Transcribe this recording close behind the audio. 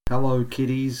Hello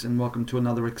kiddies, and welcome to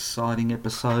another exciting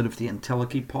episode of the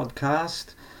Entelechy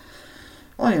Podcast.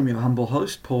 I am your humble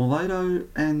host, Paul Lado,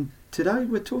 and today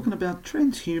we're talking about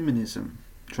transhumanism.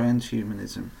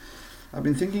 I've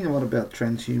been thinking a lot about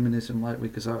transhumanism lately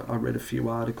because I read a few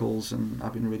articles and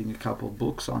I've been reading a couple of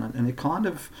books on it, and it kind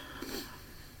of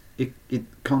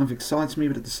excites me,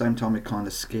 but at the same time it kind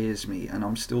of scares me, and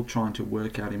I'm still trying to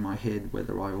work out in my head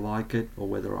whether I like it or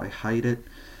whether I hate it.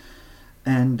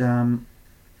 And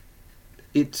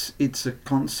it's a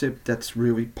concept that's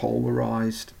really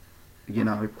polarized,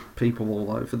 people all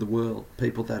over the world,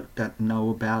 people that know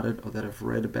about it or that have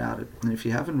read about it. And if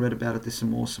you haven't read about it, there's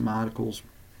some awesome articles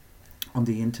on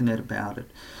the internet about it.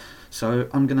 So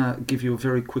I'm going to give you a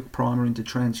very quick primer into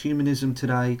transhumanism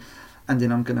today, and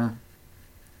then I'm going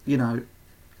to,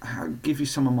 give you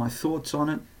some of my thoughts on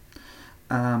it,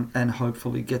 and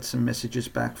hopefully get some messages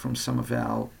back from some of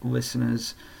our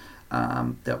listeners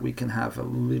that we can have a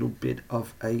little bit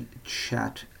of a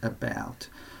chat about.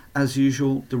 As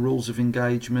usual, the rules of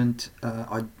engagement,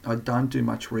 I don't do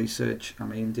much research. I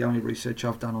mean, the only research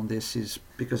I've done on this is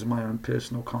because of my own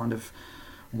personal kind of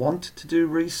want to do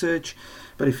research.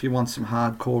 But if you want some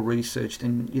hardcore research,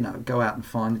 then, go out and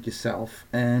find it yourself.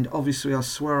 And obviously I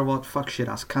swear a lot, fuck shit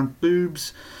ass cunt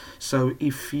boobs. So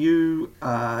if you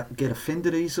get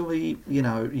offended easily,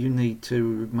 you need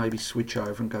to maybe switch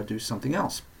over and go do something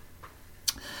else.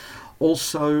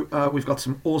 Also, we've got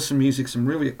some awesome music, some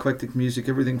really eclectic music,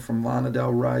 everything from Lana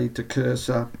Del Rey to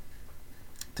Cursor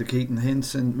to Keaton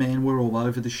Henson. Man, we're all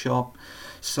over the shop.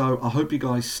 So I hope you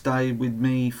guys stay with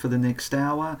me for the next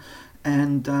hour,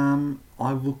 and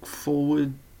I look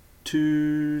forward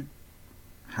to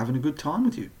having a good time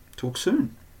with you. Talk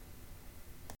soon.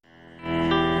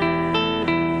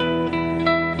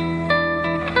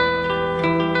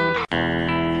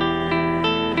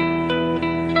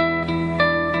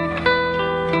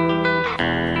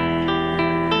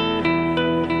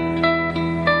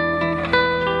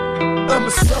 I'm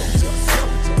a soldier.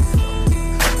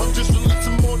 I'm just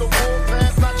releasing on the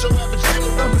warpath, not your average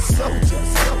killer. I'm a soldier.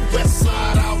 West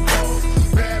side outlaw,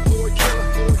 bad boy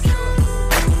killer.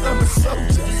 I'm a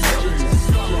soldier.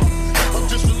 I'm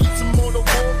just releasing on the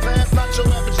warpath, not your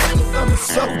average killer. I'm a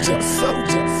soldier.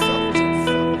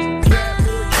 Bad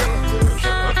boy killer.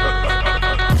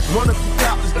 One of the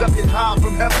coppers ducking high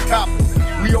from helicopters.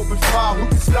 We open fire, who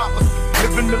can stop us?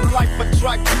 Living the life of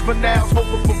tripe juveniles,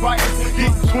 hoping for righteous.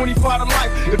 Getting 25 to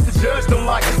life if the judge don't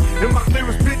like us. In my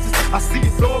clearest pictures, I see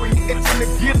authority itching to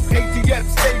get us. ATF,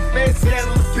 state feds,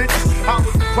 scandalous bitches. I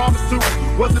was promised to,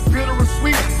 was it bitter or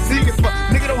sweet? See, if a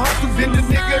nigga don't hustle, then the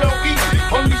nigga don't eat.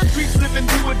 On these streets, living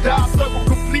do or die, circle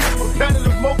complete.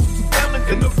 Repetitive motions, felon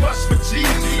in the rush for cheese.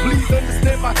 Please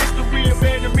understand my history of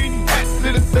meaning hats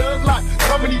to the thug life.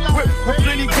 Coming equipped with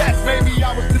plenty gas, maybe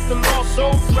I was just a lost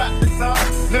soul trapped in time.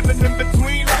 Living in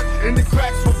between life, and the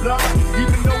cracks were blind.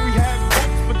 Even though we had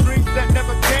hopes for dreams that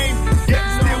never came, yet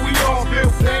still we all feel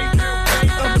pain.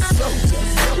 I'm a soldier.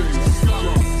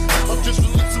 I'm just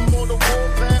releasing on the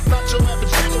warpath, not your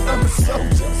average killer. I'm a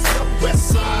soldier. West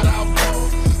side outlaw,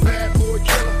 bad boy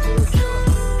killer.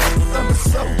 I'm a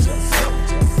soldier.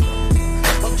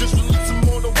 I'm just releasing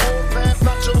on the warpath,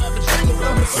 not your average killer.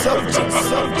 I'm a soldier.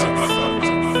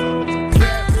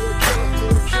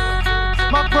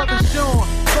 My brother Sean,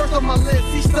 first on my list,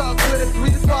 he stuck with it.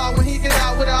 3 to 5 when he get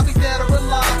out without me dead or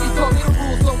alive. He told me the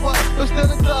rules, so what? But still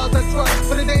the thugs I trust.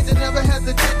 But it ain't to never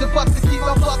hesitate to bust to keep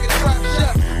my fucking trap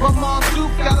shut. My mom too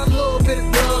got a little bit of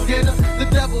drug in her.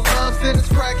 The devil loves sinners,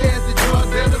 crackheads, and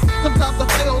drug dealers. Sometimes I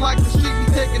feel like the street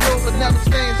be taking over, never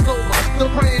staying sober.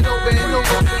 Still praying over and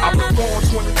over. I was born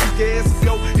 22 years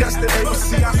ago. Yesterday, but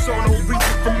see, I saw no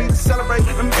reason for me to celebrate.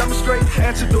 Let me demonstrate.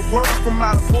 Enter the world from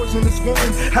out of poisonous wound.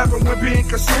 Heroin being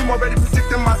consumed, already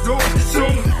predicting my doom.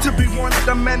 Soon to be one of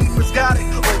the many misguided.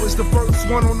 Always the first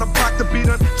one on the block to be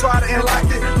done. Tried it and liked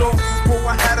it. Lost before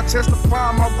I had a chance to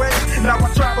find my way. Now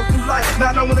I travel through life,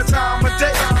 not knowing the time of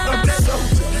day. I'm a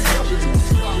soldier.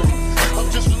 I'm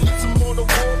just releasing on the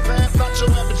warpath, not your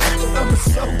average killer. I'm a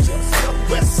soldier.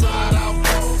 West side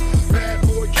outlaw, bad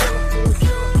boy killer.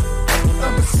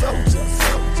 I'm a soldier.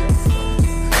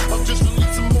 I'm just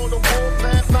releasing on the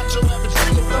warpath, not your average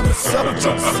killer. I'm a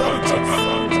soldier.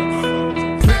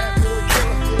 Bad boy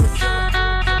killer.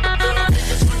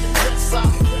 Niggas screaming west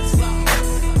side.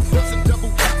 Wasn't double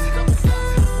back.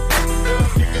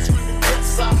 Niggas screaming west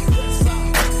side.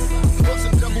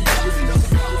 Wasn't double back.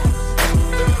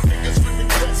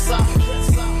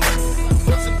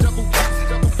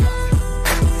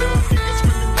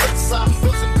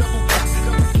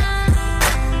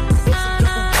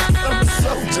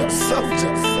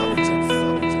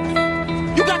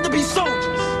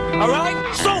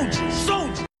 soldier,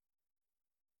 soldier.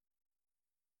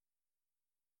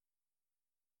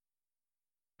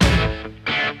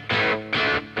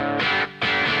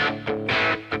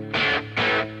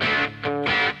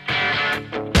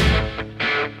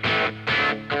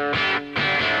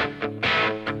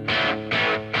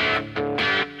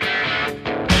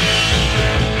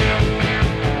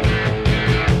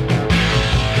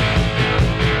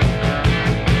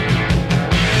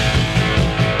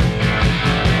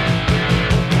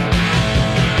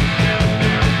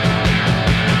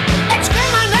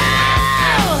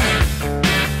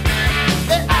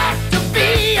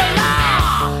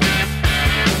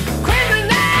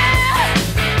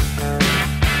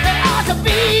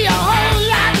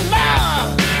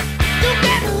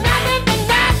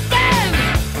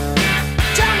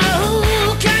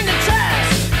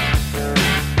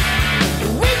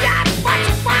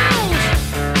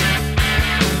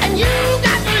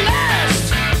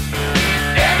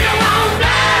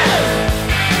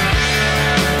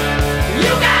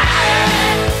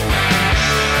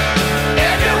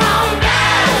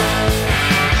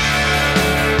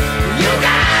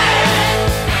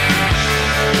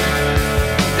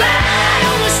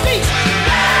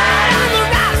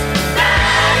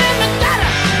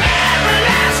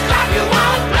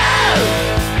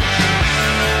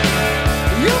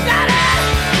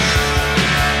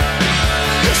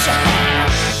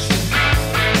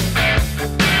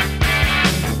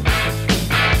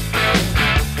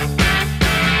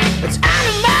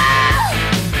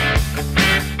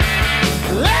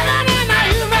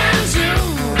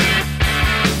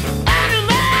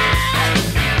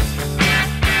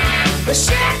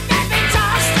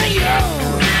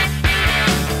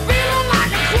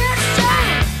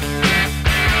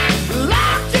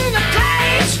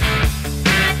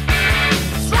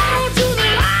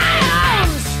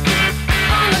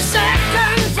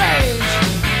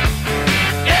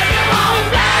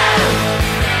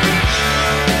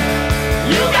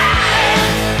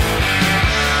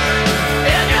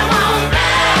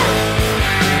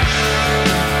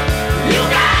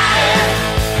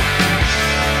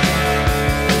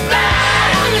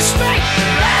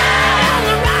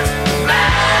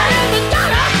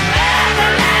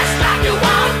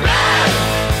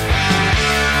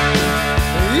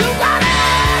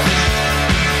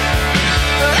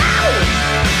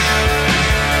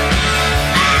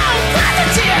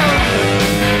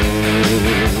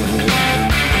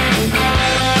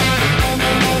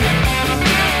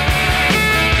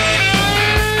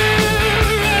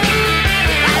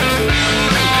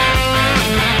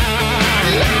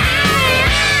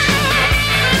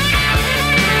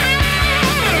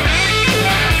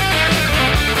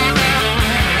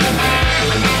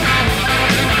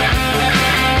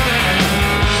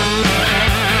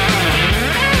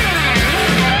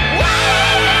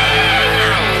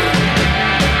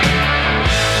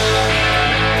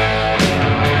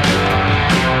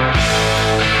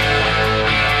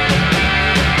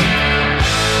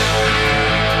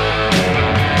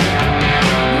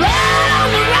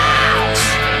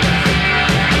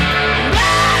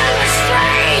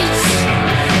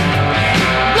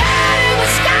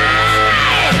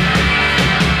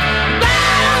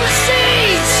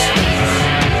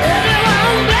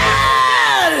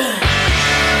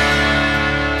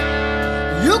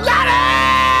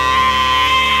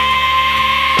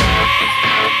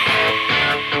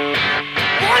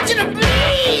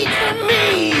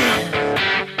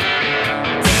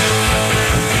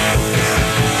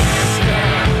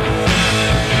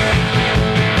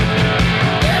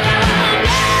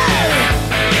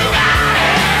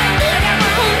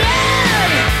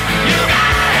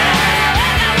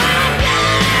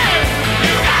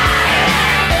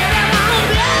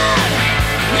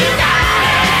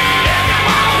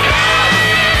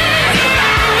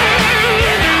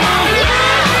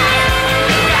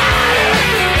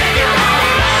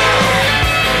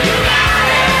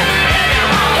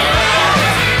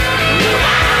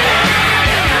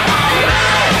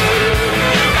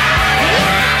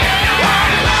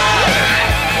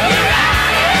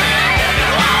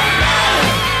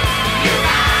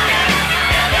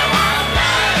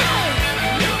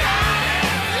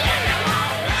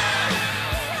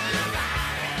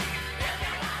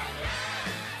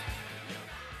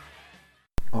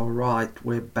 Alright,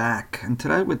 we're back, and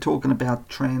today we're talking about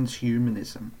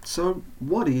transhumanism. So,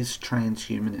 what is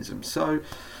transhumanism? So,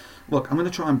 look, I'm going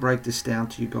to try and break this down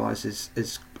to you guys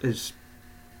as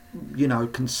you know,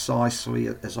 concisely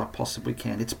as I possibly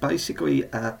can. It's basically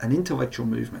an intellectual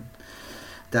movement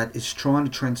that is trying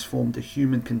to transform the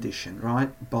human condition,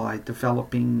 right, by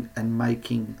developing and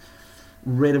making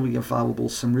readily available,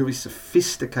 some really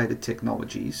sophisticated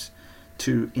technologies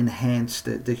to enhance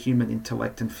the human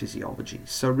intellect and physiology.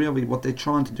 So really what they're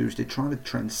trying to do is they're trying to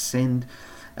transcend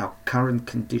our current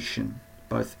condition,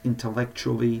 both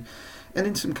intellectually and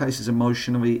in some cases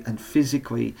emotionally and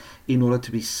physically, in order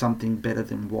to be something better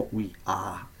than what we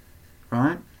are,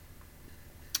 right?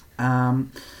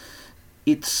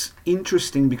 It's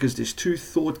interesting because there's two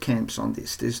thought camps on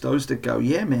this. There's those that go,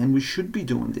 yeah, man, we should be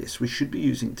doing this. We should be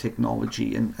using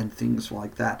technology and things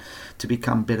like that to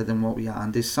become better than what we are.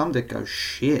 And there's some that go,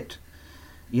 shit,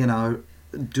 you know,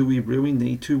 do we really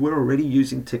need to? We're already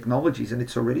using technologies and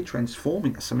it's already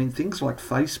transforming us. I mean, things like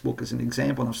Facebook, as an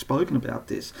example, and I've spoken about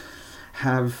this,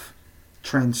 have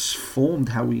transformed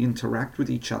how we interact with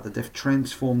each other. They've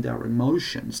transformed our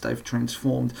emotions. They've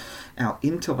transformed our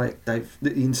intellect. They've,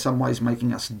 in some ways,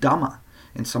 making us dumber.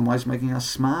 In some ways, making us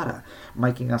smarter,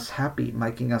 making us happy,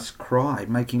 making us cry,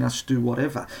 making us do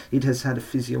whatever. It has had a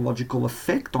physiological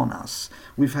effect on us.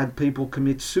 We've had people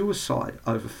commit suicide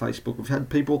over Facebook. We've had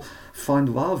people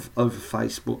find love over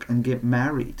Facebook and get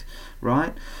married,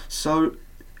 right? So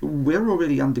we're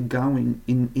already undergoing,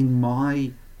 in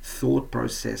my thought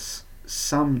process,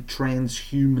 some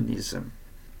transhumanism,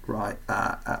 right,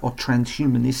 or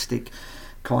transhumanistic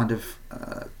kind of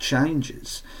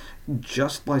changes,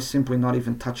 just by simply not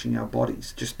even touching our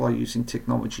bodies, just by using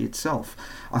technology itself.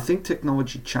 I think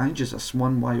technology changes us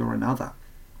one way or another.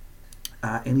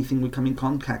 Anything we come in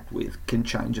contact with can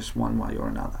change us one way or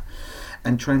another.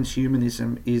 And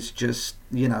transhumanism is just,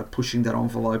 you know, pushing that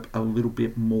envelope a little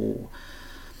bit more.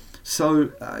 So,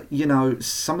 you know,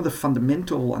 some of the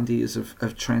fundamental ideas of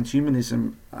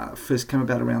transhumanism first came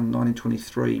about around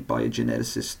 1923 by a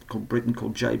geneticist Briton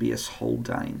called J.B.S.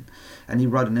 Haldane. And he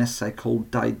wrote an essay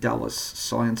called Daedalus,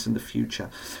 Science and the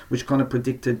Future, which kind of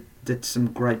predicted that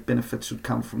some great benefits would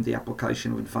come from the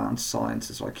application of advanced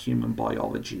sciences like human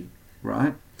biology,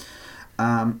 right?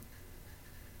 And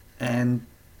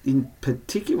in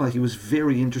particular, he was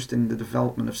very interested in the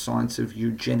development of science of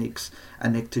eugenics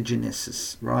and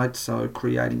ectogenesis, right? So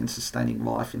creating and sustaining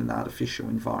life in an artificial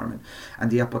environment, and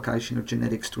the application of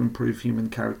genetics to improve human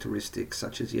characteristics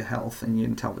such as your health and your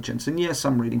intelligence. And yes,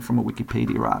 I'm reading from a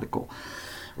Wikipedia article,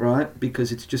 right?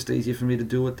 Because it's just easier for me to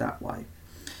do it that way.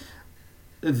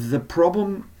 The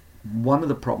problem, one of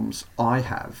the problems I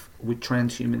have with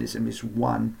transhumanism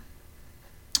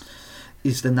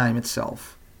is the name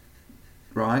itself.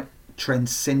 Right?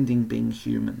 Transcending being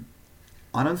human.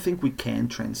 I don't think we can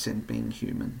transcend being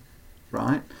human,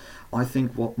 right? I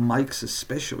think what makes us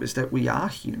special is that we are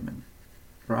human,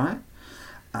 right?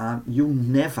 You'll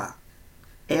never,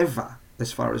 ever,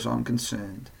 as far as I'm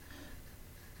concerned,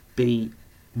 be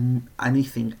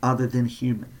anything other than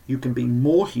human. You can be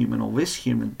more human or less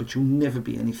human, but you'll never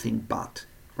be anything but,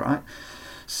 right?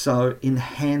 So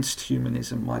enhanced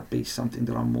humanism might be something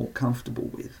that I'm more comfortable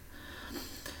with.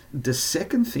 The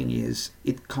second thing is,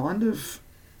 it kind of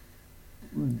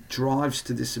drives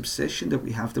to this obsession that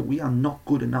we have that we are not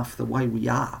good enough the way we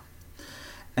are.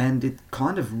 And it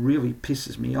kind of really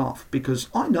pisses me off, because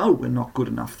I know we're not good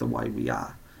enough the way we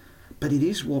are, but it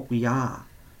is what we are,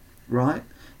 right?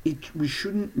 We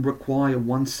shouldn't require,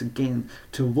 once again,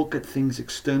 to look at things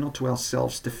external to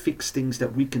ourselves to fix things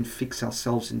that we can fix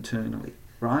ourselves internally,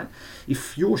 right?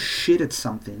 If you're shit at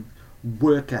something,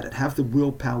 work at it. Have the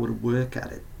willpower to work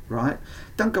at it. Right?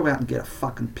 Don't go out and get a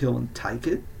fucking pill and take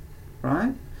it,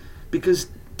 right? Because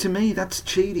to me, that's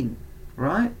cheating,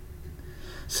 right?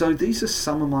 So these are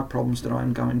some of my problems that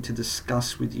I'm going to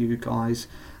discuss with you guys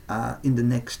in the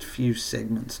next few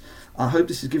segments. I hope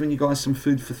this has given you guys some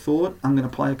food for thought. I'm going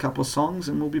to play a couple of songs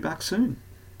and we'll be back soon.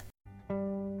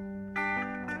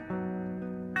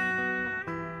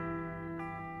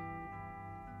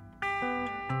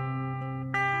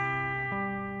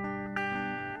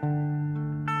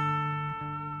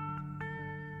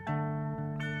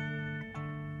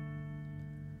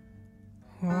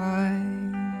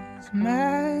 Wise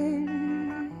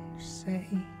men say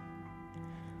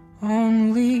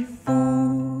only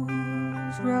fools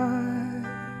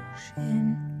rush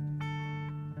in,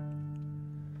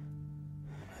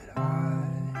 but I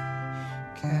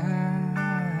can't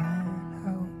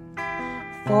help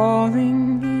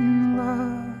falling in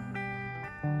love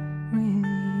with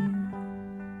you.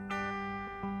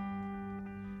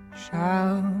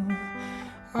 Shall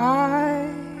I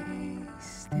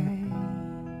stay?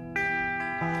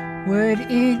 Would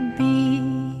it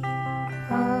be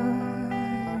a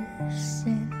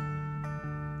sin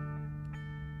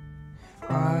if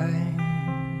I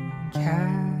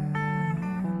can't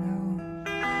help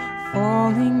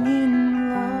falling in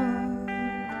love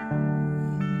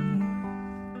with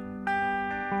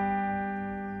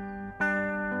you?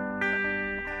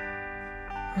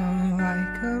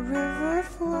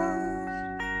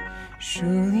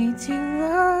 surely to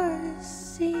the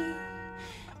sea.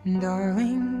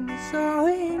 Darling, so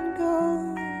it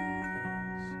goes.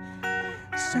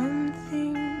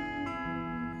 Something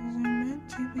isn't meant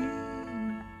to be.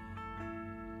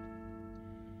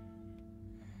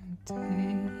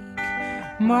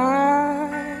 Take my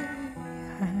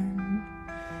hand,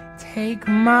 take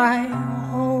my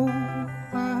whole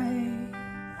life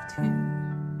too.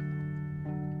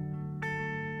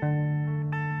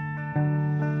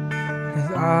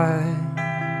 'Cause I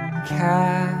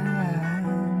can't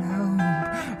help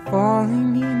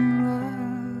falling in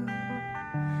love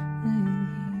with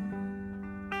you.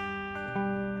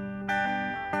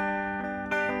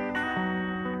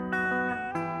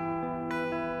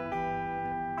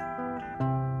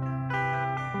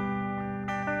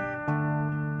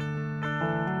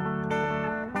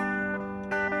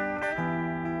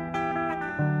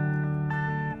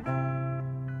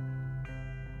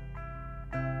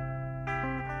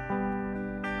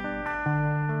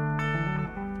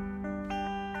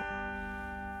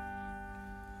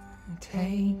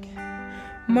 Take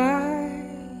my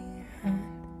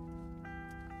hand,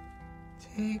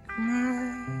 take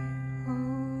my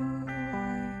whole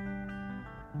life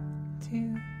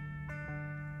too.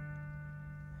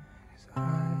 'Cause I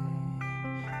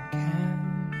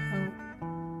can't help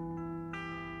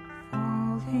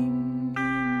falling in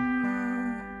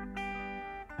love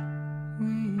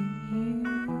with you.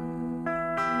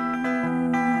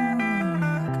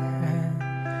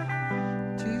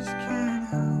 Just can't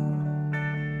help.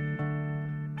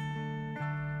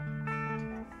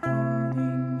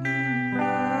 Falling in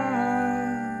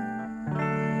love.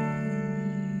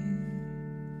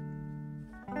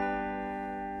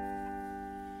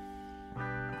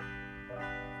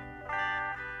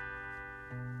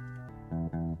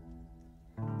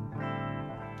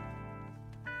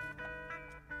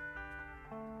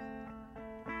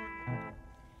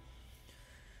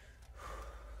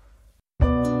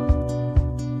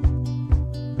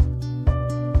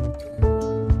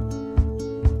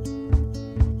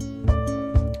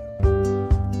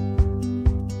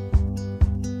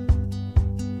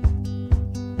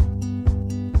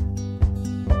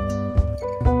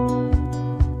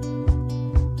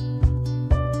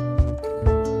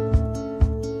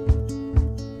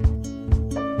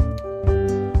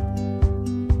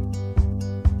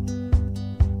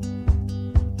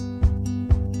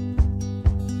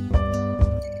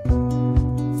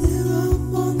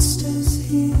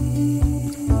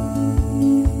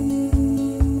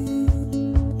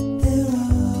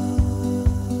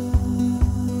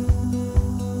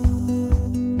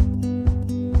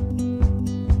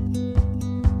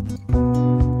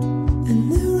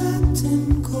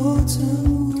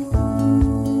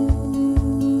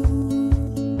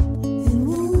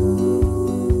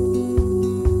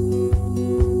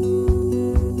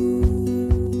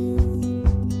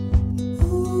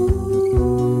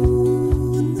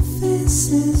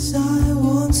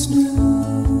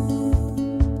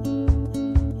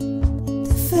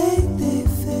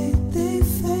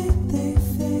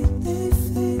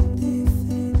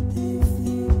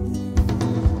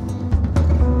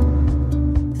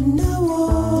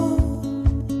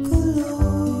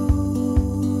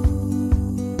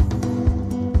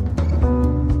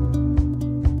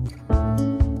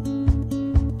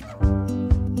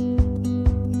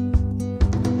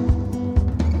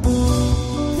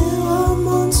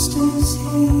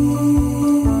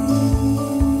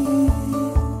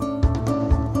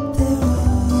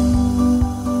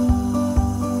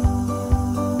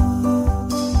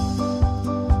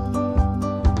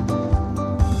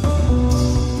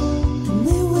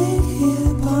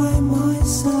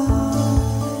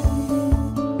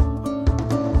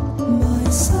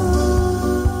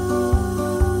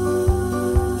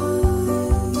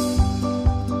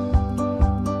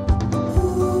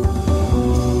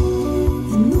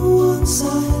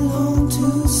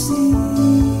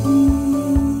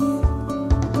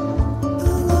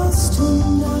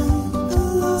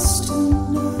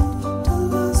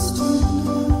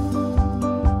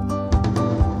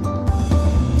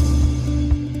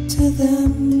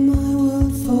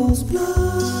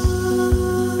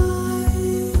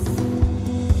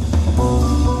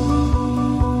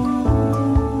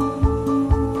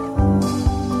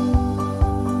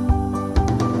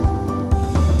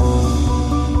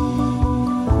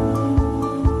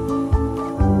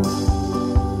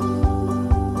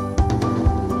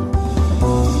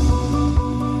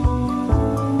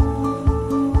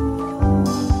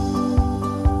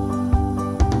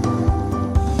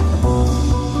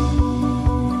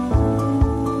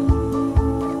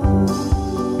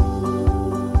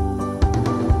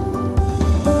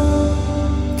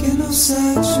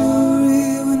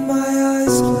 sanctuary when my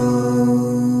eyes close.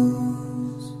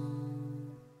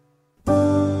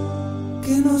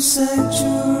 Get no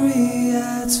sanctuary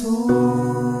at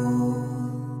all.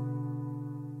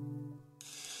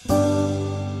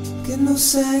 Get no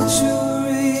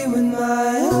sanctuary when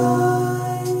my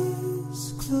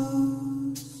eyes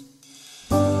close.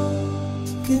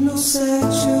 Get no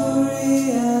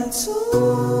sanctuary at all.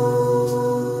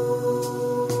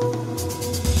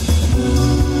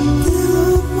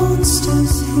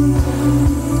 Monsters here.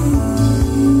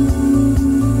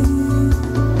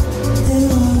 They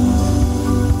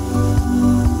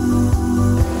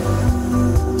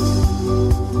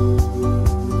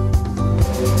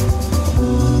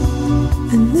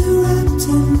and they're wrapped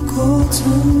in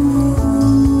cotton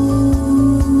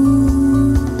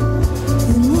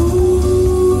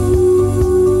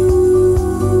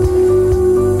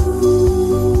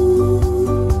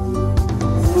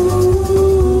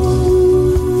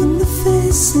and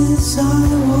faces I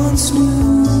once knew.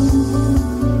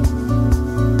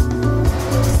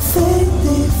 They fade,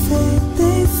 they fade,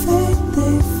 they fade,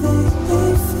 they fade,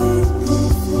 they fade, they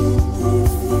fade, they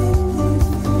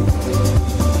fade.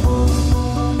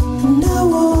 And I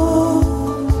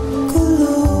walk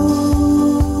alone.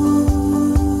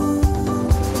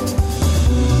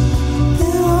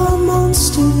 There are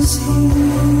monsters here.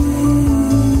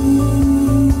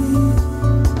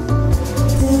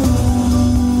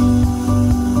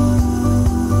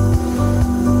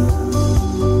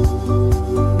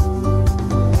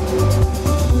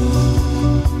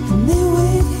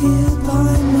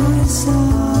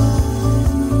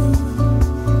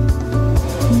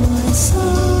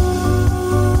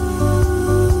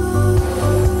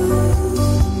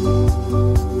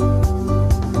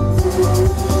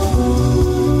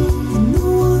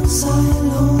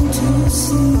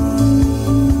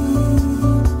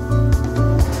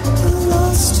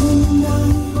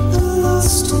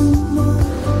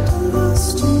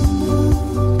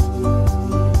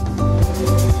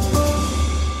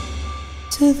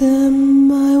 To them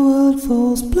my world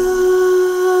falls blind.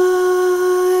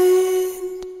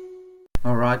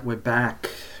 Alright, we're back,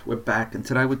 and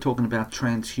today we're talking about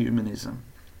transhumanism.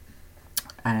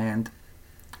 And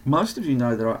most of you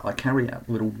know that I carry out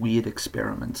little weird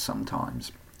experiments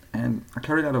sometimes. And I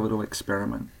carried out a little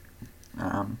experiment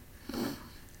a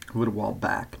little while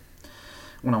back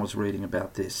when I was reading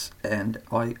about this. And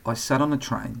I sat on a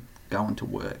train going to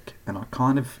work, and I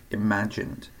kind of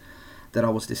imagined that I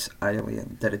was this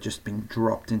alien that had just been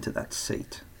dropped into that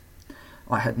seat.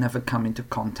 I had never come into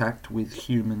contact with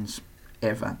humans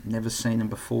ever, never seen them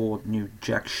before, knew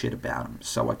jack shit about them.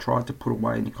 So I tried to put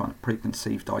away any kind of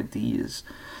preconceived ideas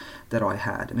that I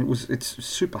had. And it's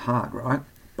super hard, right?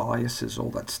 Biases, all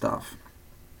that stuff.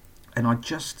 And I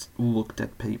just looked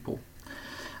at people.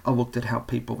 I looked at how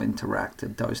people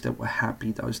interacted, those that were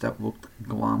happy, those that looked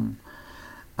glum,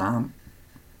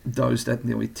 those that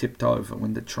nearly tipped over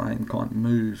when the train kind of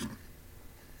moved.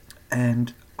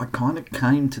 And I kind of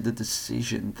came to the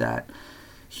decision that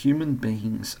human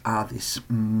beings are this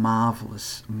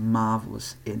marvelous,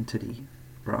 marvelous entity,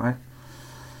 right?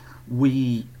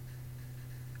 We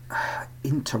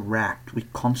interact, we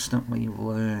constantly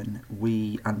learn,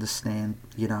 we understand,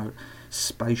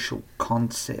 spatial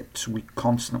concepts, we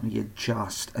constantly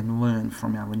adjust and learn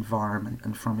from our environment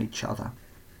and from each other.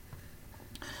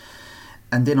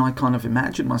 And then I kind of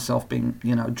imagined myself being,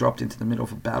 dropped into the middle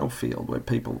of a battlefield where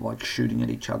people are like shooting at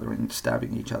each other and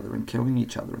stabbing each other and killing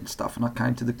each other and stuff. And I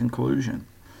came to the conclusion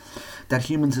that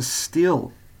humans are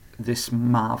still this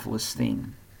marvelous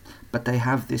thing, but they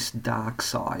have this dark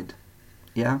side.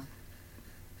 Yeah?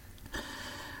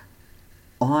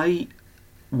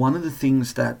 One of the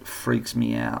things that not freaks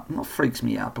me out,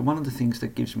 but one of the things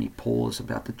that gives me pause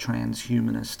about the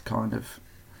transhumanist kind of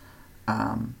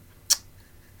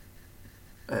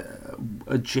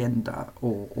agenda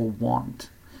or want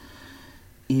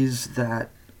is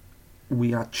that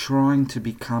we are trying to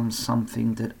become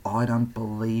something that I don't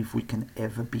believe we can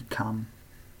ever become.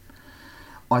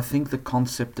 I think the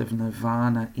concept of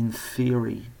nirvana in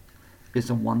theory is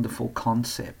a wonderful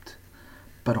concept,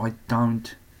 but I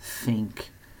don't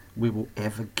think we will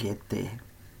ever get there.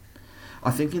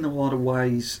 I think in a lot of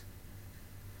ways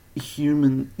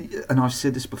and I've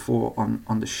said this before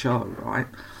on the show, right?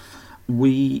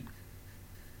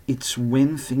 It's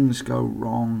when things go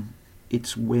wrong,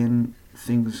 it's when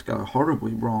things go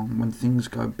horribly wrong, when things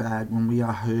go bad, when we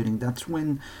are hurting, that's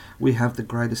when we have the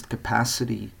greatest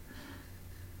capacity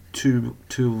to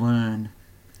learn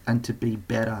and to be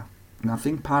better. And I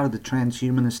think part of the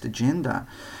transhumanist agenda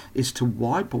is to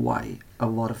wipe away a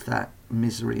lot of that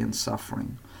misery and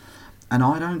suffering. And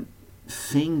I don't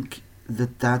think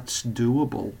that that's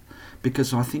doable,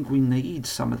 because I think we need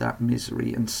some of that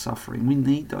misery and suffering. We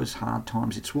need those hard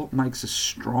times. It's what makes us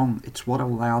strong. It's what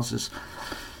allows us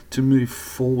to move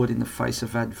forward in the face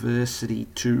of adversity,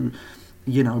 to,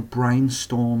 you know,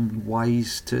 brainstorm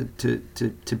ways to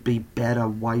be better,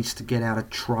 ways to get out of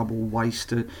trouble, ways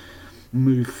to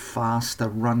move faster,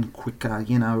 run quicker,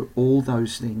 you know, all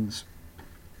those things.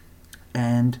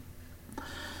 And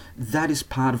that is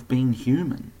part of being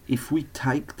human. If we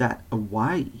take that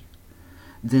away,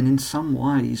 then in some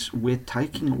ways we're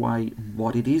taking away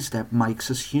what it is that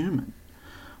makes us human.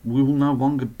 We will no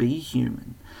longer be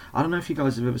human. I don't know if you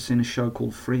guys have ever seen a show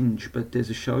called Fringe, but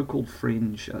there's a show called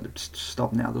Fringe. It's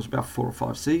stopped now. There was about 4 or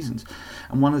 5 seasons,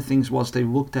 and one of the things was they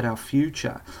looked at our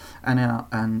future, and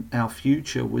our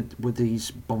future with these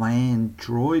bland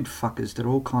droid fuckers that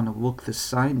all kind of looked the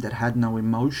same, that had no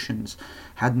emotions,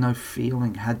 had no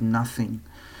feeling, had nothing,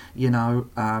 you know,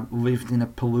 lived in a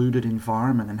polluted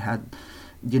environment and had,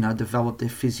 you know, developed their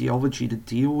physiology to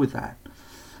deal with that.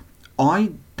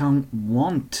 I don't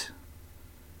want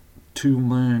to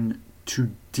learn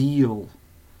to deal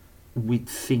with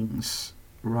things,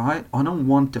 right? I don't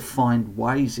want to find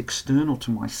ways external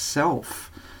to myself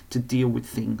to deal with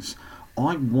things.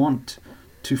 I want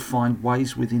to find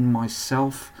ways within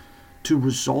myself to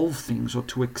resolve things or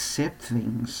to accept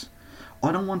things.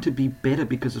 I don't want to be better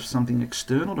because of something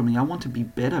external to me. I want to be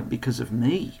better because of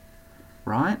me,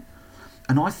 right?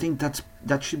 And I think that's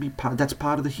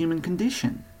part of the human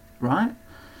condition, right?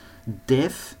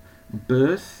 Death,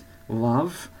 birth,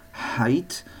 love,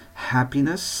 hate,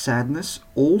 happiness, sadness,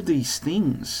 all these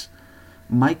things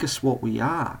make us what we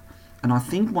are. And I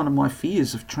think one of my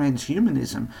fears of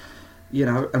transhumanism, you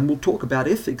know, and we'll talk about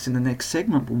ethics in the next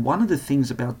segment, but one of the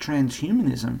things about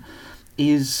transhumanism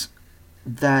is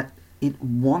that it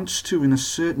wants to, in a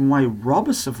certain way, rob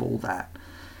us of all that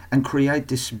and create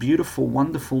this beautiful,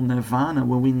 wonderful nirvana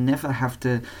where we never have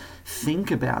to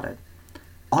think about it.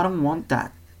 I don't want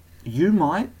that. You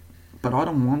might, but I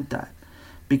don't want that,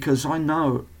 because I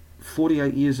know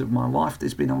 48 years of my life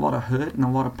there's been a lot of hurt and a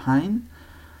lot of pain.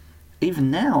 Even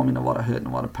now I'm in a lot of hurt and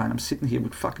a lot of pain. I'm sitting here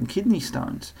with fucking kidney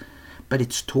stones. But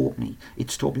it's taught me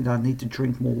that I need to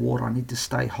drink more water. I need to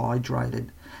stay hydrated.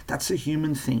 That's a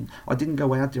human thing. I didn't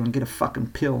go out there and get a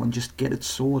fucking pill and just get it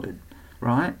sorted,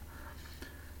 right?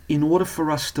 In order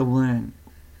for us to learn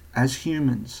as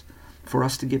humans, for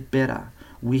us to get better,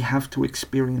 we have to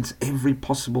experience every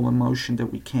possible emotion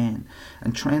that we can.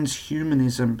 And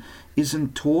transhumanism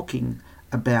isn't talking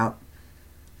about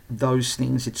those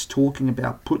things. It's talking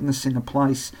about putting us in a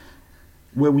place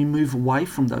where we move away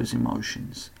from those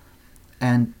emotions.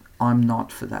 And I'm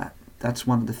not for that. That's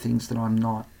one of the things that I'm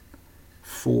not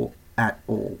for at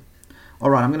all. All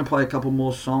right, I'm going to play a couple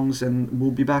more songs and we'll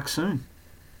be back soon.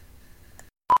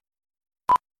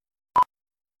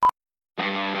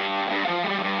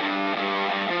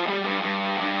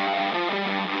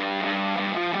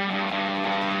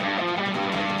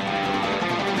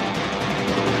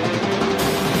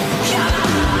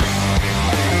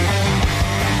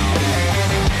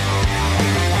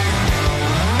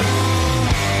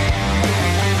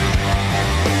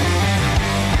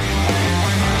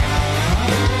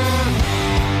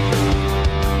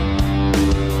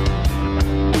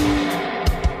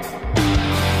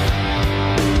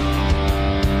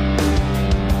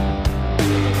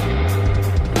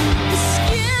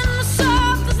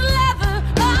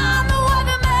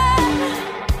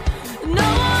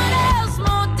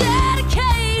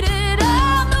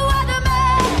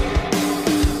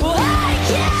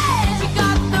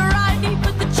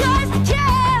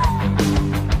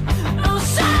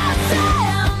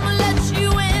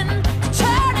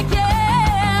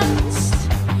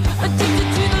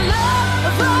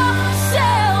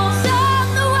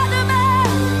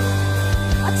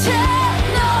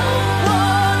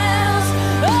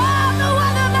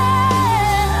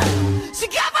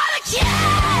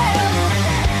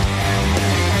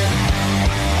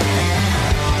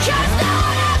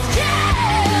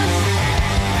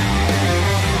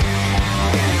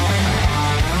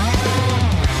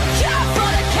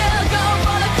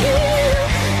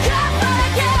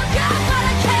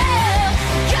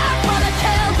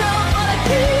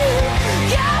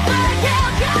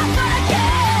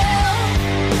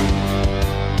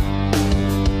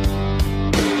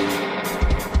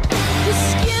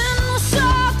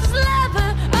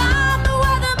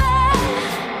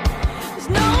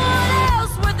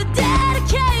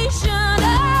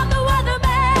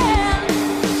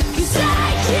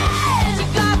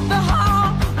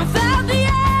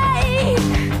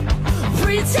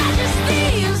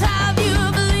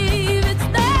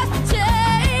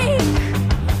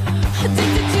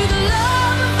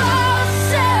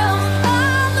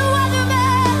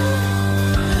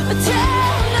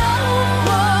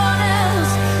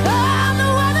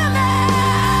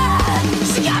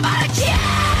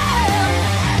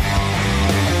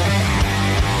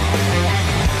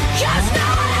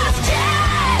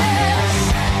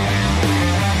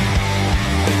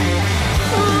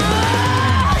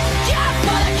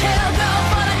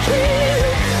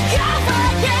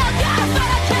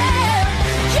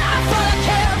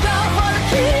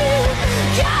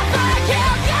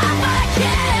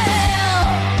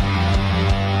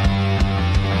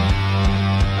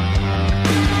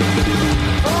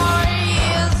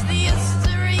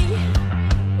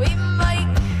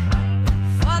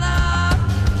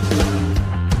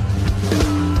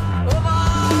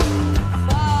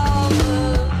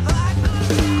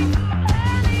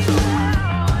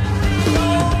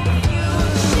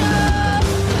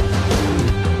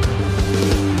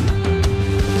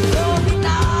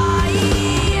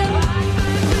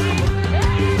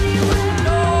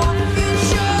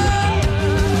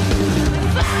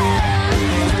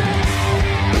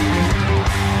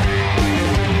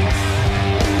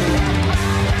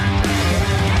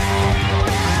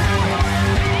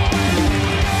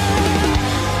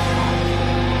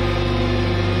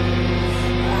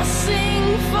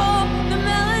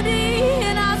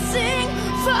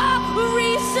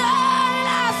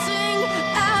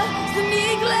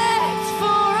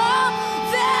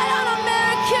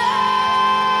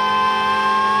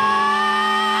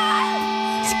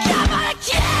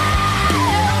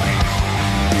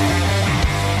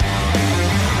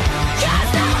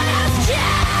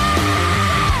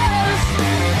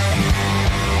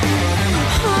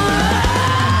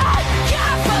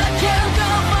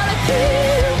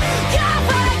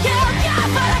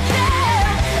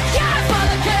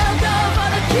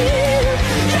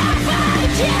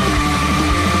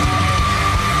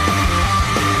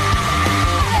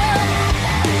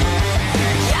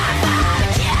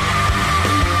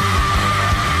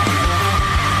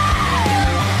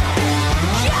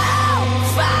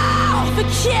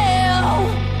 chill.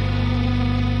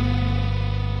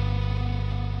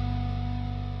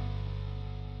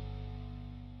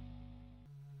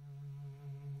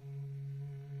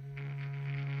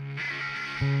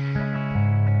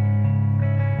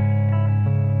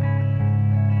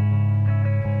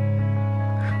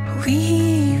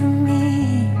 Believe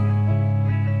me,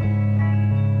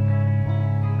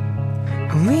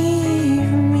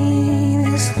 believe me,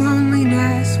 this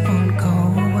loneliness won't go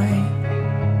away.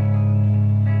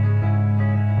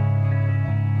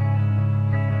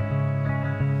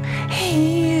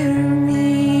 Hear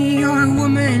me, your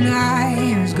woman I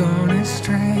has gone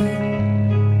astray,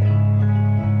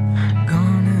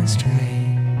 gone astray.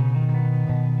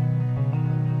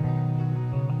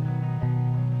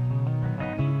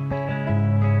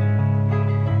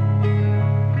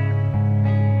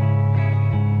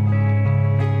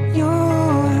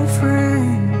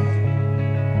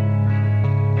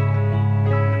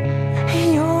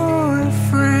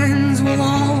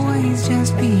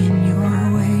 Just be in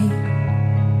your way.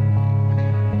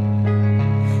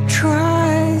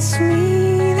 Trust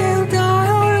me, they'll die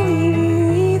or leave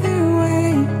you either way.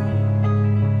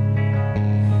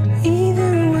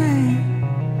 Either way.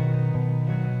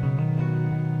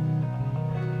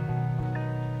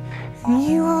 And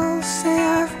you all say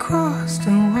I've crossed a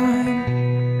line,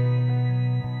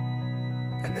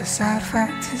 and the sad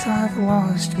fact is I've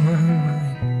lost my mind.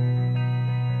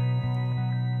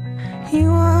 You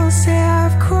all say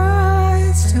I've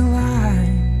crossed a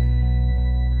line,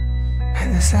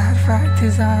 and the sad fact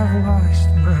is I've lost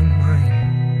my mind.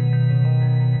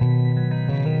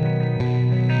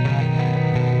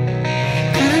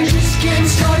 And I'm just getting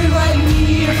started, let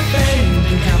me offend.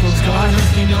 The devil's got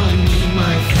nothing on me,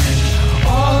 my friend.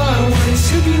 All I want is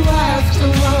to be left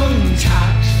alone.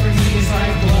 Tapped for me is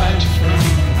like blood from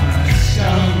a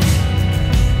stone.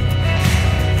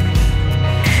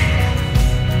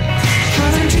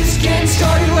 Just getting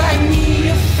started, let me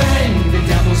offend. The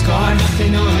devil's got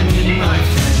nothing on me, my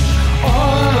friend. All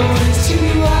I want is to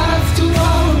be left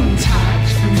alone.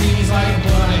 Tapped for me is like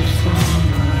blood from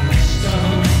a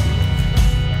stone.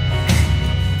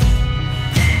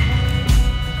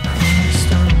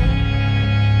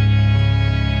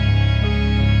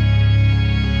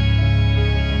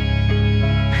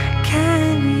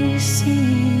 Can you see?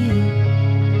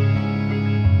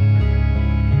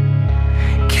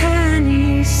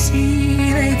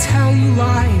 See, they tell you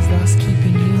lies, thus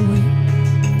keeping you weak.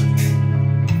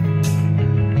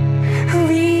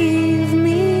 Leave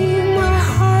me, my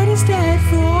heart is dead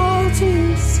for all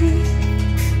to see.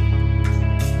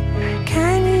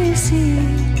 Can you see?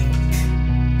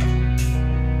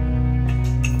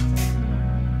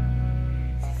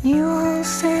 You all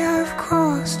say I've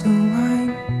crossed a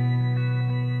line,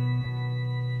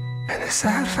 and the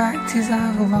sad fact is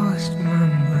I've lost my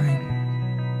mind.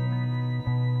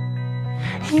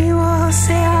 You all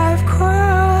say I've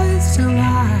crossed a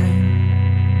line,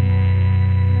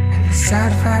 and the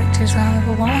sad fact is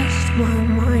I've lost my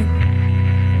mind.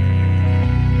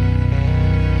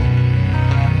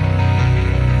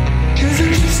 Cause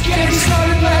I'm just getting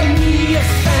started, let me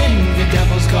offend. The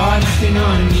devil's got nothing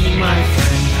on me, my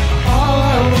friend. All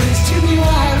I want is to be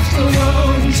left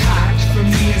alone. Tapped for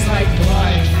me is like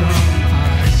blood from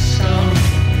a stone.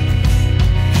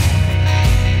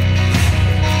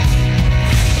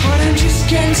 I'm just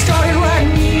getting started, let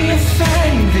me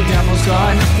offend. The devil's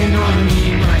got nothing on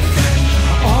me, my friend.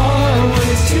 All I want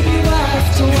is to be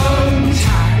left alone.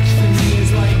 Tapped for me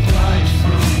is like blood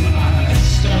from a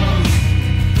stone.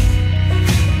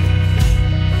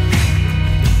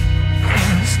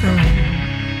 A stone.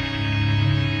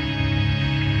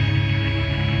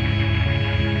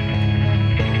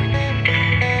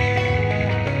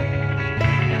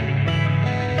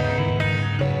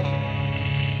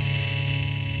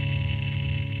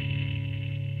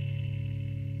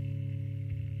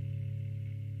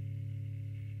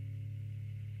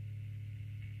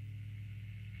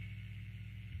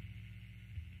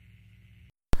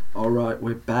 Alright,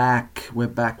 we're back.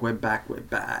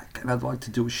 And I'd like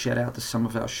to do a shout out to some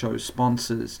of our show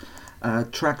sponsors.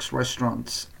 Trax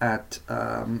Restaurants at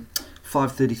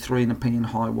 533 Nepean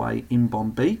Highway in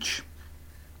Bomb Beach.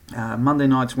 Monday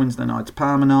nights, Wednesday nights,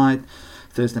 Palmer night.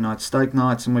 Thursday night, steak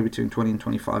nights, somewhere between $20 and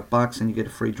 $25, and you get a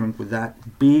free drink with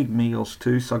that. Big meals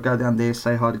too, so go down there,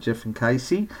 say hi to Jeff and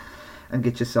Casey, and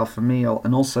get yourself a meal.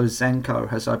 And also Zanko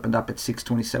has opened up at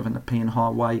 627 Nepean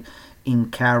Highway in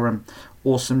Carrum.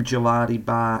 Awesome gelati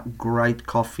bar, great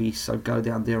coffee, so go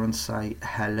down there and say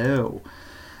hello.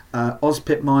 Oz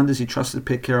Pet Minders, your trusted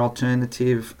pet care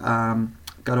alternative.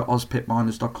 Go to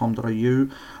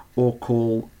ozpetminders.com.au or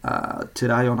call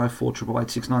today on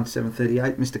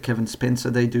 0488869738. Mr. Kevin Spencer.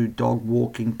 They do dog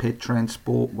walking, pet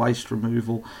transport, waste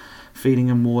removal, feeding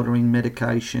and watering,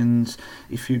 medications.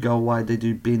 If you go away, they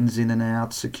do bins in and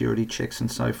out, security checks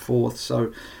and so forth.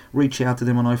 So reach out to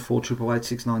them on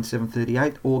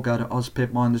 0488869738 or go to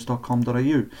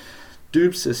ozpetminders.com.au.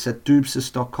 Doobsis at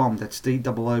doobsis.com. That's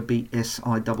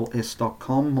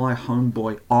DOOBSISS.com. My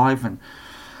homeboy Ivan.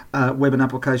 Web and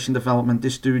application development.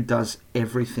 This dude does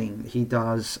everything. He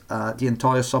does the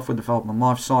entire software development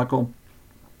life cycle.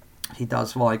 He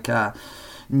does like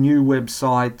new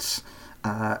websites,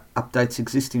 updates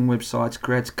existing websites,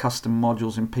 creates custom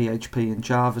modules in PHP and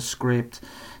JavaScript.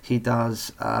 He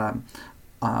does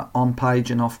on-page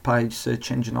and off-page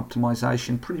search engine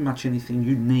optimization, pretty much anything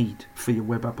you need for your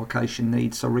web application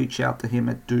needs. So reach out to him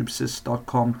at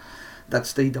doobsis.com.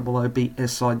 That's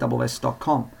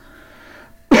DOOBSISS.com.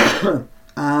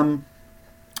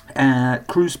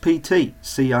 Cruise PT,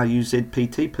 CRUZ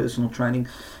PT, personal training.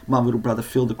 My little brother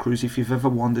Phil the Cruise. If you've ever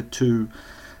wanted to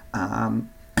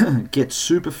get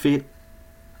super fit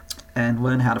and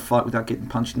learn how to fight without getting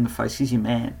punched in the face, he's your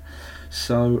man.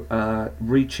 So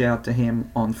reach out to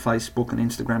him on Facebook and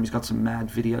Instagram. He's got some mad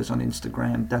videos on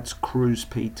Instagram. That's Cruise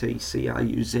PT,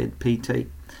 CRUZ PT.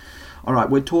 All right,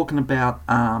 we're talking about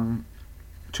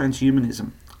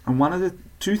transhumanism, and one of the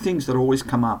two things that always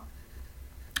come up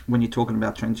when you're talking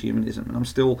about transhumanism, and I'm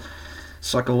still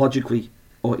psychologically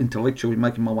or intellectually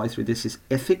making my way through this, is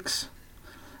ethics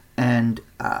and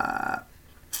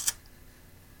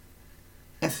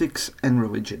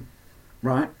religion,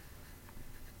 right?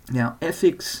 Now,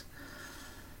 ethics,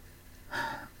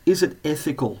 is it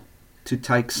ethical to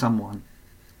take someone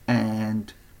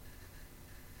and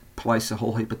place a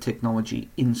whole heap of technology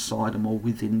inside them or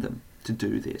within them to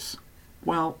do this?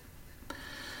 Well,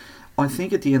 I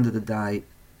think at the end of the day,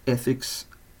 ethics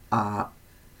are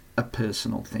a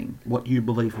personal thing. What you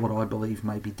believe, what I believe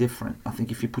may be different. I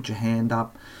think if you put your hand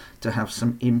up to have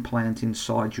some implant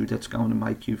inside you that's going to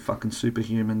make you fucking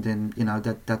superhuman, then, you know,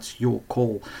 that's your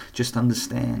call. Just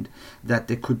understand that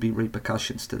there could be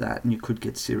repercussions to that and you could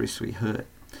get seriously hurt.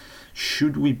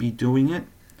 Should we be doing it?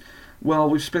 Well,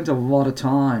 we've spent a lot of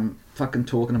time fucking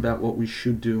talking about what we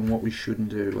should do and what we shouldn't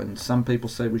do, and some people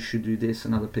say we should do this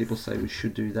and other people say we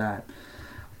should do that.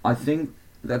 I think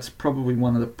that's probably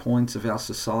one of the points of our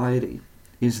society,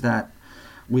 is that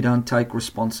we don't take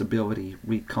responsibility.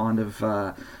 We kind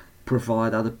of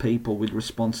provide other people with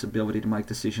responsibility to make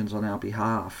decisions on our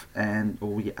behalf, or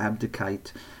we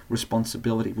abdicate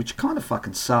responsibility, which kind of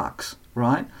fucking sucks,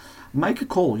 right? Make a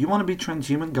call. You want to be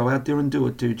transhuman? Go out there and do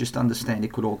it, dude. Just understand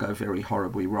it could all go very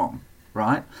horribly wrong,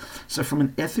 right? So from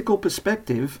an ethical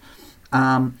perspective,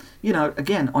 again,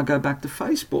 I go back to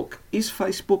Facebook. Is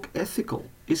Facebook ethical?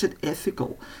 Is it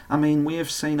ethical? I mean, we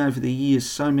have seen over the years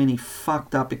so many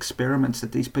fucked up experiments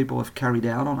that these people have carried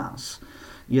out on us,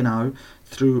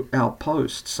 through our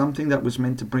posts. Something that was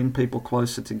meant to bring people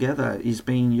closer together is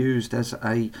being used as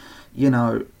a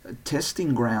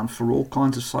testing ground for all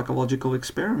kinds of psychological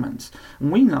experiments.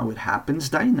 And we know it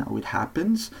happens. They know it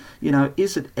happens.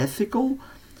 Is it ethical?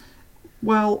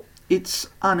 Well, it's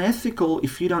unethical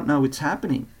if you don't know it's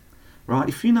happening, right?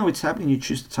 If you know it's happening, you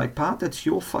choose to take part, that's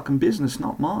your fucking business,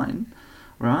 not mine,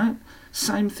 right?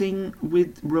 Same thing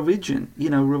with religion.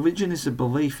 Religion is a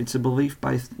belief. It's a belief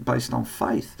based on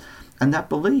faith. And that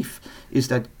belief is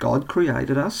that God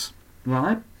created us,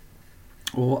 right?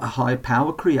 Or a higher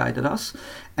power created us.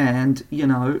 And,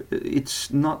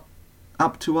 it's not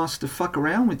up to us to fuck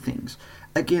around with things.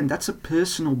 Again, that's a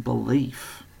personal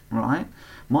belief, right?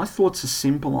 My thoughts are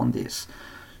simple on this.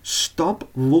 Stop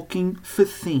looking for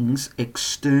things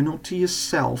external to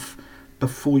yourself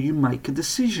before you make a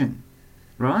decision,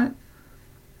 right?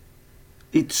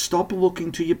 Stop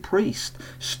looking to your priest.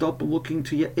 Stop looking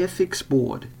to your ethics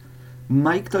board.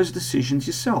 Make those decisions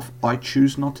yourself. I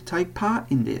choose not to take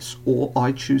part in this, or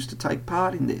I choose to take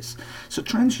part in this. So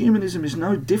transhumanism is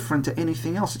no different to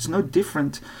anything else. It's no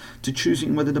different to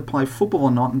choosing whether to play football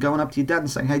or not and going up to your dad and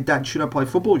saying, hey, Dad, should I play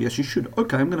football? Yes, you should.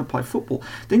 Okay, I'm going to play football.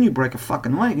 Then you break a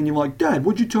fucking leg and you're like, Dad,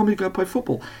 what'd you tell me to go play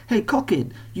football? Hey,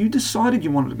 cockhead, you decided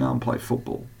you wanted to go and play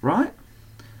football, right?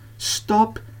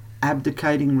 Stop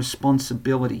abdicating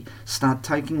responsibility. Start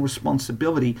taking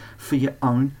responsibility for your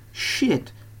own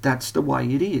shit. That's the way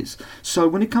it is. So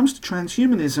when it comes to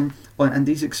transhumanism and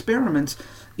these experiments,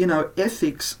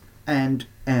 ethics and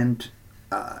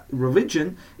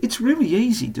religion, it's really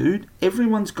easy, dude.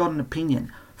 Everyone's got an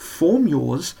opinion. Form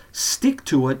yours, stick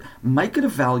to it, make it a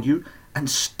value, and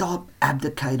stop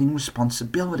abdicating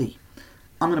responsibility.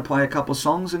 I'm going to play a couple of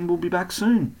songs and we'll be back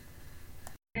soon.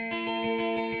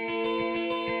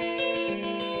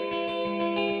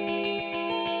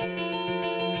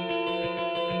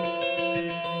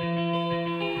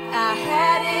 I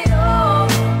had it all,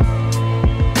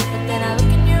 but then I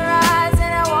look in your eyes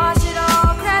and I watch it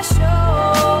all crash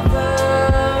over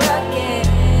again.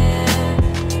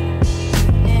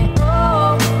 And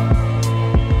oh,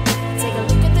 take a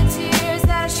look at the tears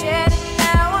that I shed, and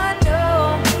now I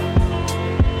know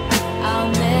I'll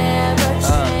never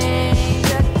change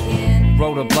again.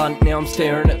 Rolled a blunt, now I'm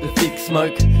staring at the thick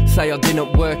smoke. Say I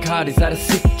didn't work hard, is that a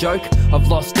sick joke? I've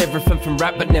lost everything from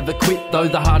rap but never quit though.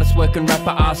 The hardest working rapper,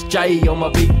 asked Jay or my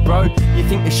big bro. You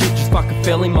think the shit just fucking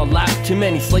fell in my lap? Too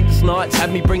many sleepless nights had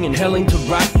me bringing hell into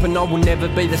rap. And I will never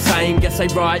be the same, guess they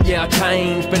right, yeah I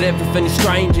changed. But everything is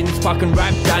strange in this fucking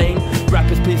rap game.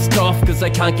 Rappers pissed off cause they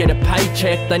can't get a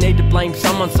paycheck. They need to blame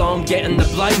someone so I'm getting the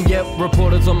blame. Yep,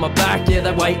 reporters on my back, yeah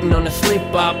they're waiting on a slip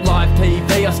up. Live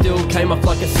TV, I still came off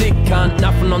like a sick cunt.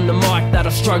 Nothing on the mic that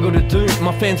I struggle to do.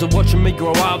 My fans are watching me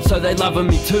grow up so they loving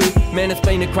me too. Man, it's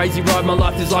been a crazy ride, my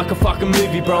life is like a fucking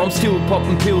movie, bro. I'm still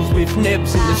popping pills with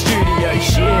Nebs in the studio,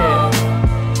 shit.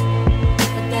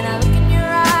 But then I look in your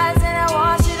eyes and I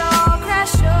watch it all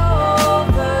crash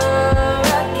over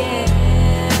again.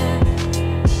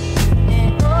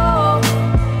 And oh,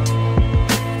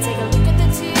 take a look at the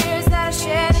tears that I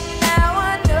shed, and now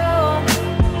I know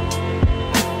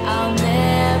I'll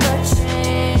never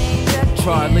change again.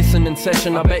 Try listening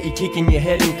session, I bet you're kicking your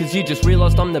head in, cause you just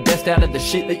realised I'm the best out of the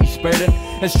shit that you spreading.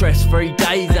 And stress-free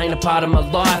days ain't a part of my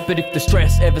life, but if the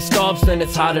stress ever stops then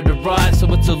it's harder to write.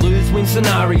 So it's a lose-win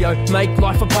scenario, make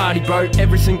life a party bro.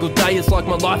 Every single day it's like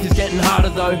my life is getting harder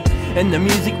though. And the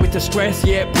music with the stress,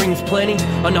 yeah it brings plenty.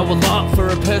 I know a lot for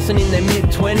a person in their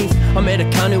mid-20s. I met a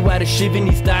cunt who had a shiv in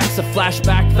his dax. A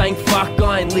flashback, thank fuck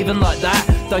I ain't living like that.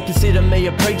 Don't consider me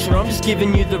a preacher, I'm just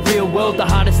giving you the real world. The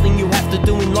hardest thing you have to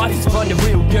do in life is find a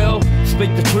real girl.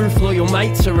 Speak the truth, loyal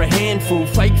mates are a handful.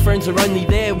 Fake friends are only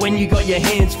there when you got your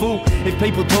hands full. If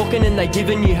people talking and they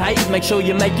giving you hate, make sure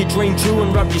you make your dream true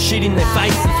and rub your shit in their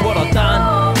face. That's what I've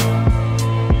done.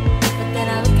 But then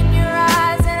I look in your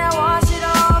eyes and I watch it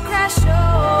all crash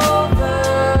over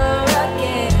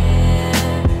again.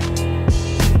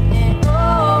 And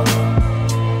oh,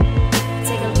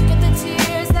 take a look at the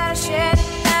tears that I shed,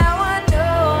 and now I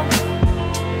know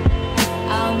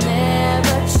I'll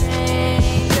never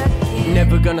change again.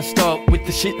 Never gonna stop with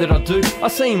the shit that I do. I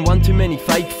seen one too many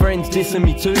fake friends dissing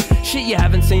me too. Shit you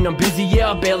haven't seen, I'm busy,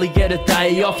 yeah I barely get a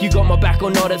day off. You got my back or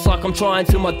not, it's like I'm trying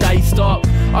till my day stop.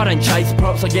 I don't chase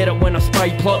props, I get it when I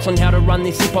spray plots on how to run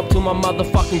this hip hop to my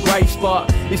motherfucking grave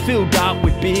spot. It's filled up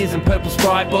with beers and purple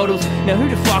Sprite bottles. Now who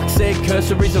the fuck said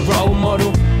Cursor is a role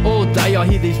model? All day I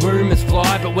hear these rumours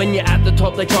fly, but when you're at the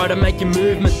top they try to make your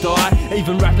movement die.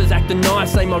 Even rappers acting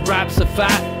nice, say my raps are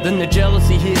fat. Then the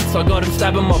jealousy hits, I got them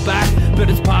stabbing my back. But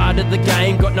it's part of the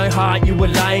game, got no heart, you were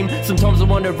lame. Sometimes I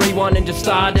want to rewind and just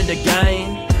start it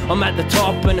again. I'm at the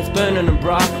top and it's burning and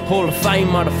bruh. Hall of Fame,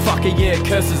 motherfucker, yeah,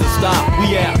 Curses a start,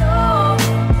 we out.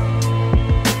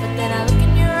 But then I look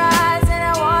in your eyes and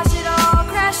I watch it all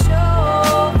crash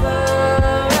over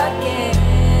again.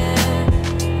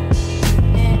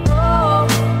 And oh,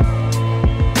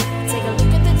 take a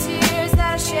look at the tears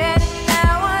that I shed, and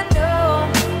now I know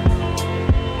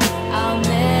I'll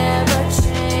never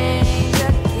change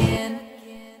again.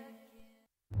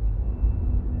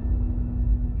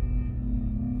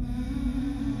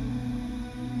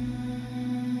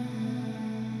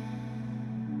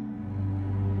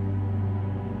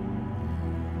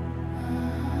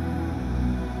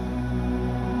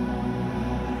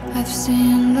 I've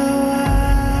seen the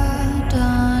world,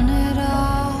 done it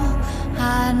all,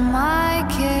 had my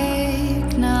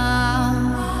cake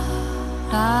now.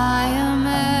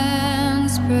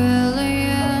 Diamonds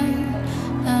brilliant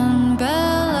and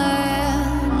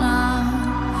brilliant now.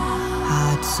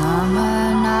 Hot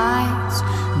summer nights,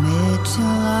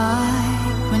 mid-July,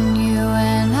 when you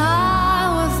and I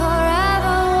were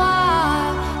forever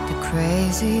wild. The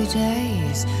crazy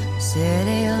days,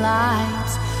 city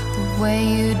lights, the way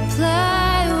you'd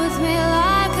play with me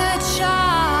like a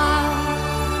child.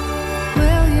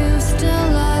 Will you still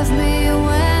love me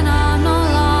when I'm no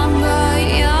longer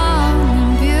young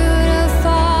and beautiful?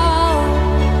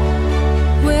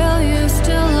 Will you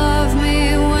still love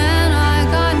me when I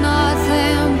got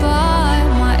nothing but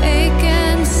my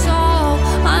aching soul?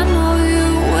 I know you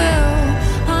will,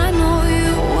 I know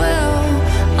you will,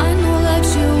 I know that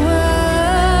you will.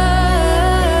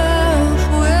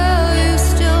 Will you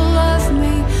still love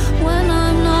me when I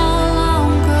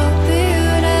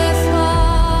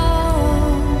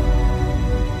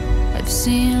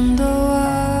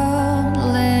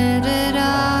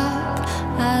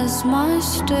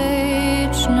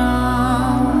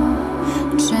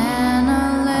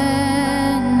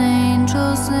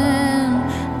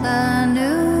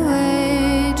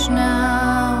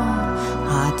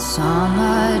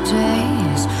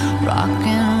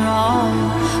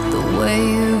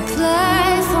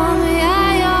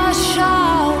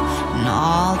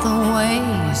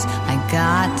days I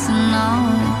got to know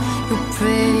your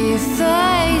pretty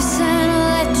face and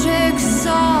electric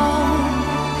soul.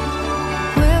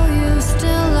 Will you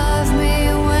still love me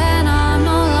when I'm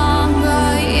no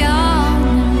longer young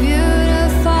and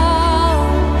beautiful?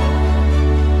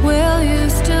 Will you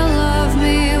still love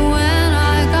me when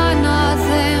I got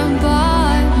nothing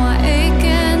but my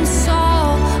aching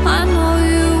soul? I know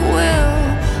you will,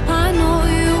 I know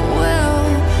you will,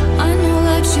 I know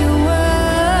that you will.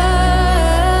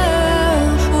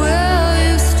 Will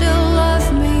you still love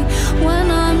me when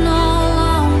I'm no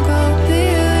longer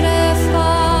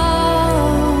beautiful?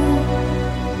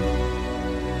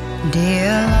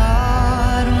 Dear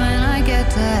Lord, when I get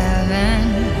to heaven,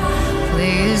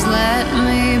 please let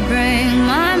me bring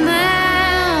my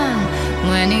man.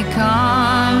 When he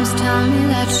comes, tell me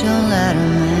that you'll let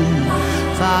him in.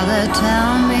 Father,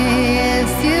 tell me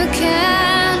if you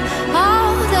can.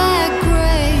 All that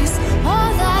grace,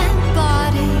 all that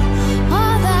body,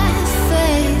 all that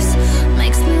face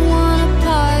makes me wanna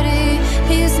party.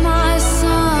 He's my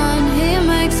sun, he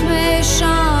makes me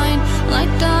shine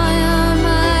like diamonds.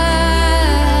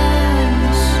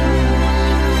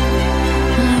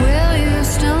 Will you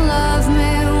still love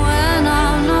me when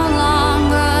I'm no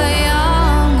longer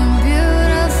young and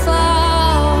beautiful?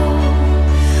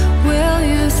 Will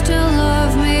you still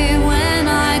love me when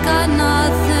I got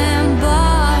nothing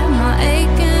but my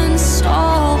aching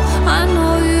soul? I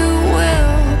know you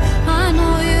will, I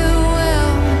know you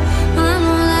will, I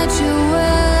know that you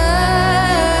will.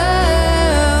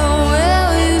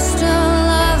 Will you still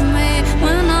love me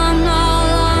when I'm no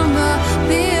longer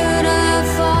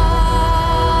beautiful?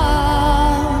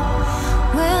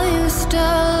 Will you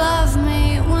still love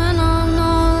me when I'm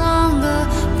no longer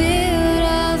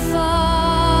beautiful?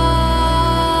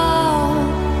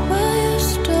 Will you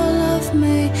still love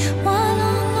me when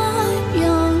I'm not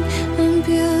young and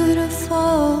beautiful?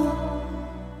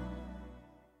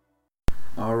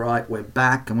 All right, we're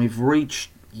back and we've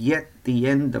reached yet the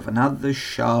end of another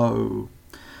show.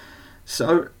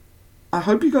 So I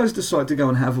hope you guys decide to go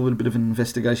and have a little bit of an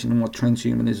investigation on what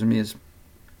transhumanism is.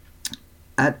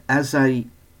 As a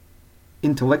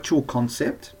intellectual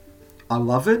concept, I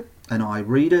love it and I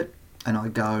read it and I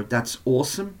go, that's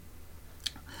awesome.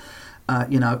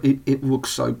 It looks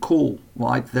so cool.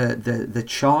 Like the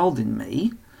child in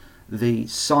me, the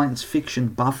science fiction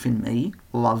buff in me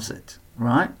loves it,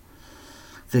 right?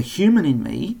 The human in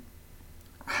me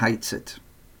hates it.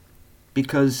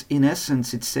 Because in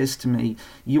essence it says to me,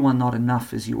 you are not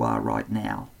enough as you are right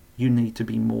now. You need to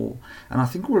be more. And I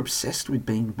think we're obsessed with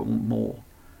being more.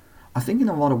 I think in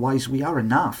a lot of ways we are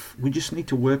enough. We just need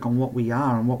to work on what we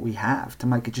are and what we have to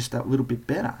make it just that little bit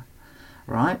better,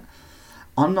 right?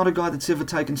 I'm not a guy that's ever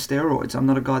taken steroids. I'm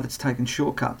not a guy that's taken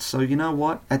shortcuts. So you know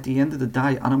what? At the end of the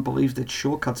day, I don't believe that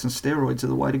shortcuts and steroids are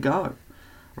the way to go,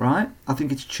 right? I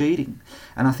think it's cheating.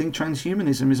 And I think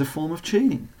transhumanism is a form of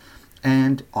cheating.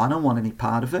 And I don't want any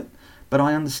part of it, but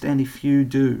I understand if you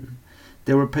do.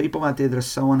 There are people out there that are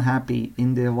so unhappy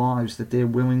in their lives that they're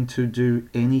willing to do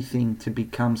anything to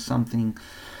become something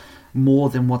more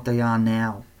than what they are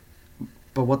now.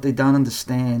 But what they don't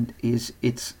understand is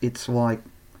it's like,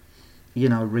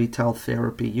 retail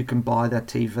therapy. You can buy that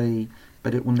TV,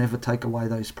 but it will never take away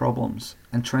those problems.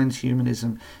 And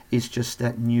transhumanism is just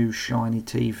that new shiny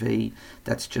TV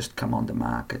that's just come on the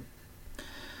market.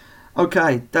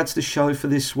 Okay, that's the show for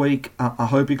this week. I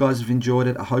hope you guys have enjoyed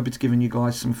it. I hope it's given you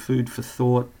guys some food for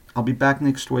thought. I'll be back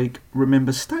next week.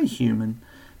 Remember, stay human.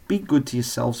 Be good to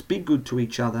yourselves. Be good to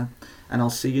each other. And I'll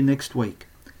see you next week.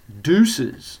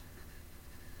 Deuces.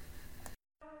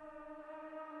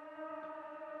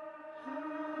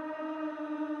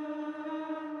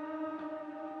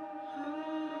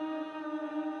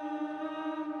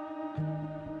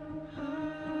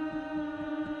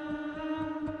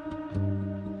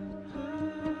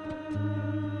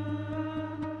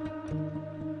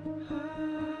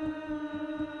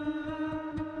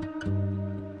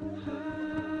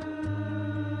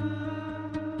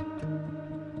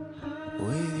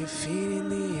 With your feet in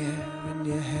the air and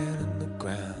your head on the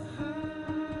ground,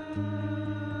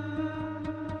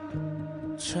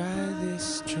 try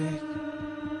this trick,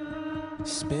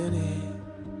 spin it,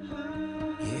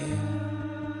 yeah.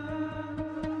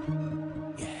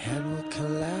 Your head will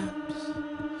collapse,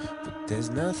 but there's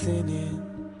nothing in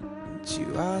it.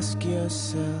 You ask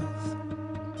yourself,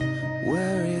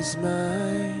 where is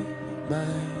my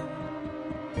mind?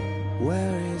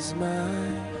 Where is my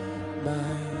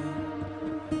mind?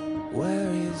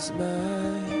 Where is my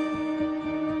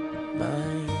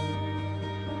mind?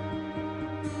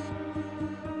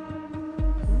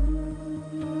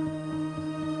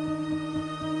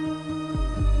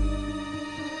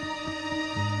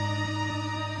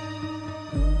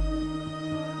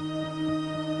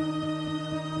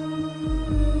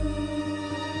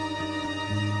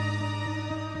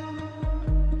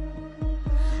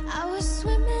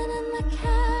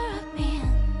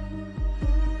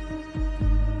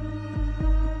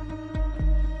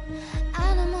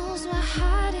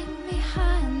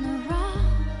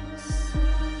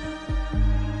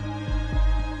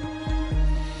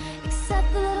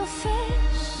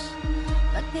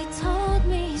 he told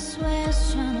me he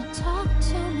swears trying to talk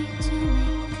to me.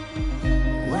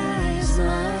 Where is my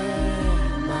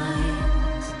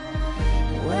mind?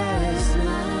 Where is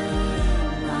my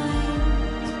mind?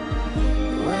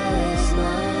 Where is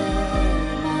my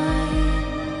mind?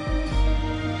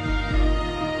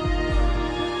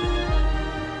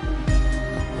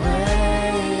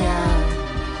 Way out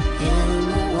in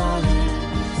the water,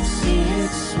 see it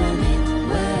swimming.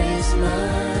 Where is my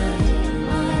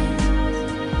mind?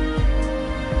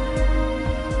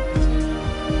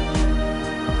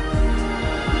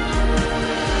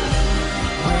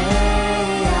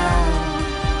 Way out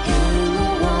in the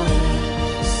water,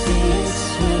 see it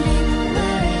swimming.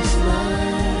 Where is my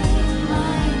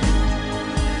mind?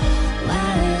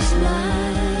 Where is my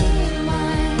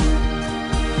mind?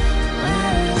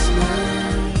 Where is my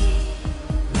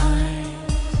mind?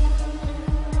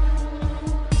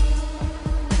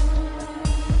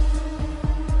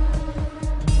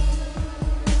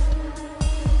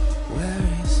 Where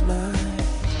is my mind?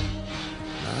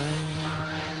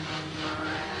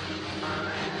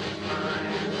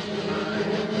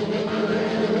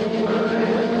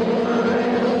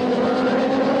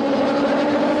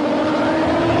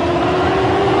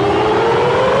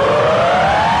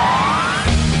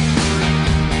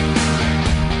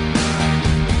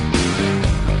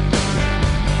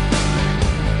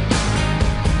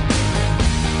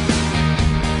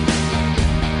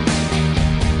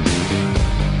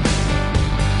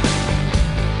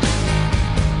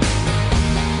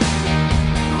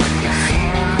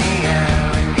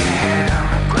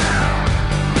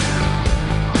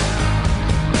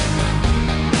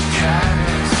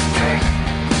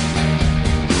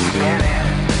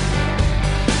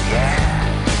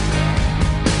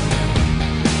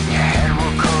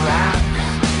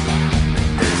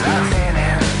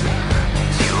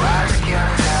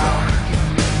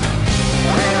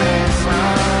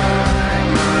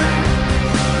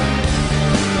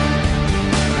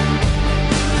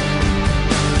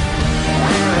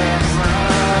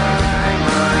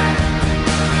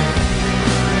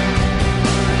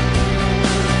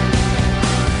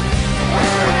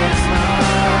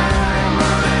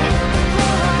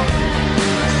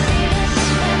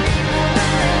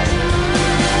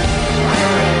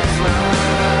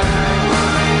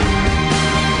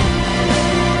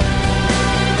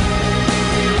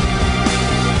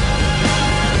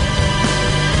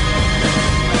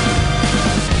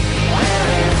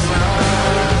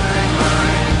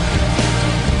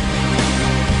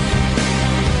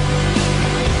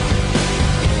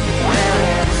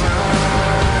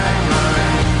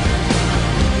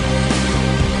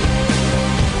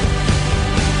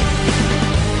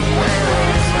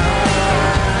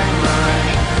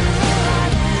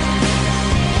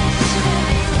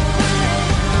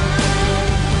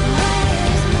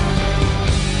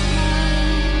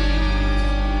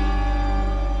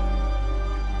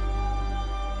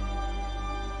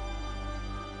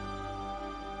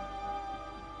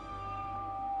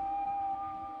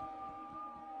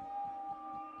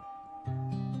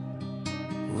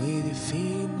 With your feet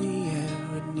in the air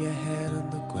and your head on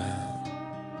the ground.